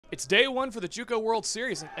It's day one for the JUCO World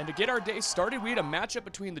Series, and to get our day started, we had a matchup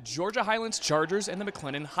between the Georgia Highlands Chargers and the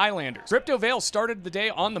McLennan Highlanders. Rip Dovale started the day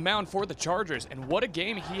on the mound for the Chargers, and what a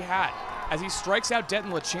game he had, as he strikes out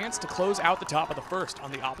Denton LaChance to close out the top of the first.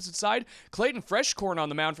 On the opposite side, Clayton Freshcorn on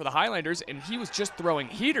the mound for the Highlanders, and he was just throwing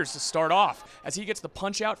heaters to start off, as he gets the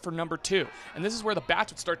punch out for number 2. And this is where the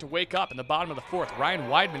bats would start to wake up in the bottom of the fourth. Ryan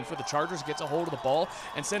Weidman for the Chargers gets a hold of the ball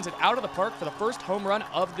and sends it out of the park for the first home run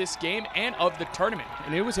of this game and of the tournament.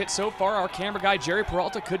 And it was hit so far, our camera guy Jerry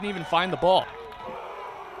Peralta couldn't even find the ball.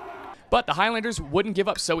 But the Highlanders wouldn't give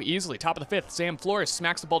up so easily. Top of the fifth, Sam Flores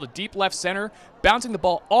smacks the ball to deep left center, bouncing the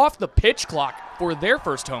ball off the pitch clock for their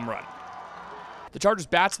first home run. The Chargers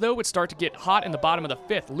bats, though, would start to get hot in the bottom of the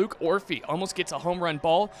fifth. Luke Orphy almost gets a home run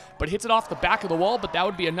ball, but hits it off the back of the wall, but that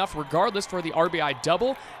would be enough regardless for the RBI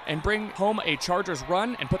double and bring home a Chargers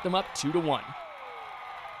run and put them up 2-1.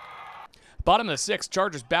 Bottom of the sixth,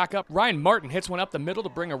 Chargers back up. Ryan Martin hits one up the middle to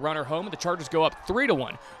bring a runner home, and the Chargers go up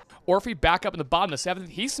 3-1. Orphy back up in the bottom of the seventh.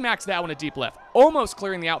 He smacks that one to deep left, almost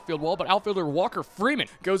clearing the outfield wall, but outfielder Walker Freeman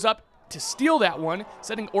goes up to steal that one,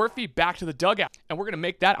 sending Orphy back to the dugout. And we're going to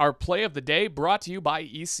make that our play of the day, brought to you by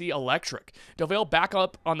EC Electric. Dovale back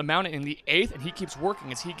up on the mound in the eighth, and he keeps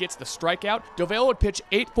working as he gets the strikeout. Dovale would pitch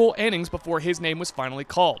 8 full innings before his name was finally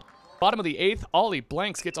called. Bottom of the eighth, Ollie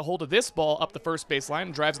Blanks gets a hold of this ball up the first base line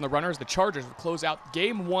and drives in the runner as the Chargers would close out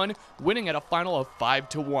Game 1, winning at a final of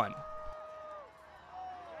 5-1.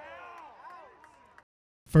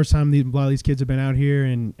 First time a lot of these kids have been out here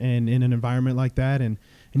and in an environment like that, and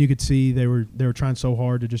you could see they were trying so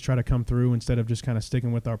hard to just try to come through instead of just kind of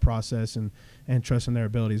sticking with our process and trusting their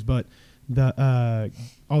abilities. But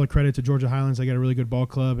all the credit to Georgia Highlands. They got a really good ball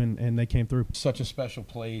club, and they came through. Such a special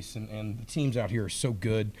place, and the teams out here are so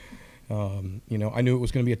good. I knew it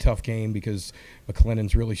was going to be a tough game because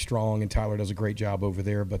McLennan's really strong and Tyler does a great job over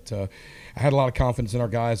there. But I had a lot of confidence in our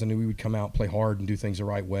guys. I knew we would come out, play hard, and do things the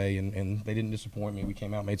right way, and they didn't disappoint me. We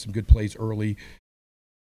came out, made some good plays early.